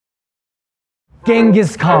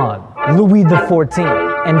Genghis Khan, Louis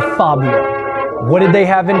XIV, and Fabio. What did they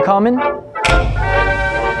have in common?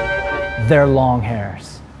 Their long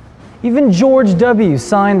hairs. Even George W.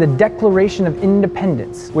 signed the Declaration of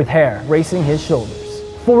Independence with hair racing his shoulders.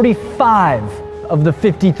 45 of the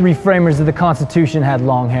 53 framers of the Constitution had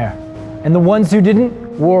long hair. And the ones who didn't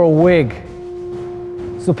wore a wig.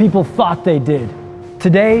 So people thought they did.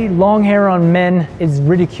 Today, long hair on men is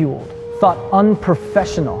ridiculed, thought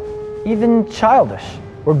unprofessional, even childish,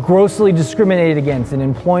 or grossly discriminated against in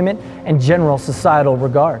employment and general societal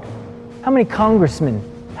regard. How many congressmen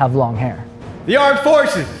have long hair? The armed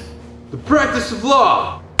forces, the practice of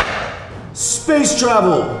law, space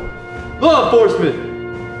travel, law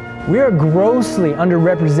enforcement. We are grossly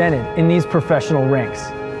underrepresented in these professional ranks.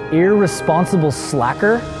 Irresponsible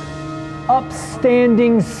slacker,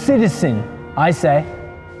 upstanding citizen. I say,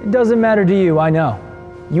 it doesn't matter to you, I know.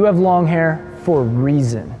 You have long hair for a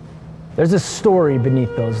reason. There's a story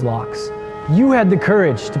beneath those locks. You had the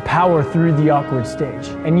courage to power through the awkward stage,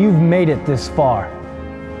 and you've made it this far.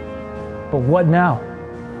 But what now?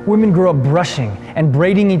 Women grow up brushing and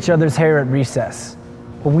braiding each other's hair at recess.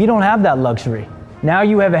 But we don't have that luxury. Now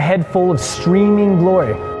you have a head full of streaming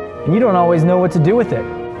glory, and you don't always know what to do with it.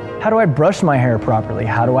 How do I brush my hair properly?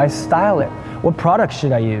 How do I style it? What products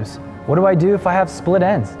should I use? What do I do if I have split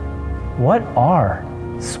ends? What are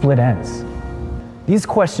split ends? These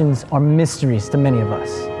questions are mysteries to many of us.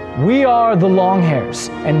 We are the Longhairs,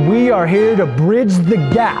 and we are here to bridge the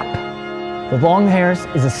gap. The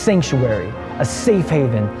Longhairs is a sanctuary, a safe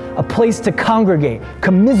haven, a place to congregate,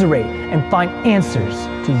 commiserate, and find answers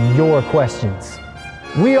to your questions.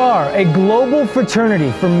 We are a global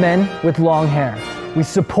fraternity for men with long hair. We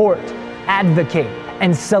support, advocate,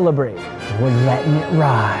 and celebrate. We're letting it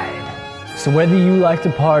ride. So whether you like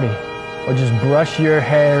to party or just brush your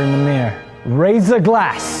hair in the mirror, raise a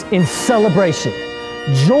glass in celebration.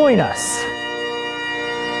 Join us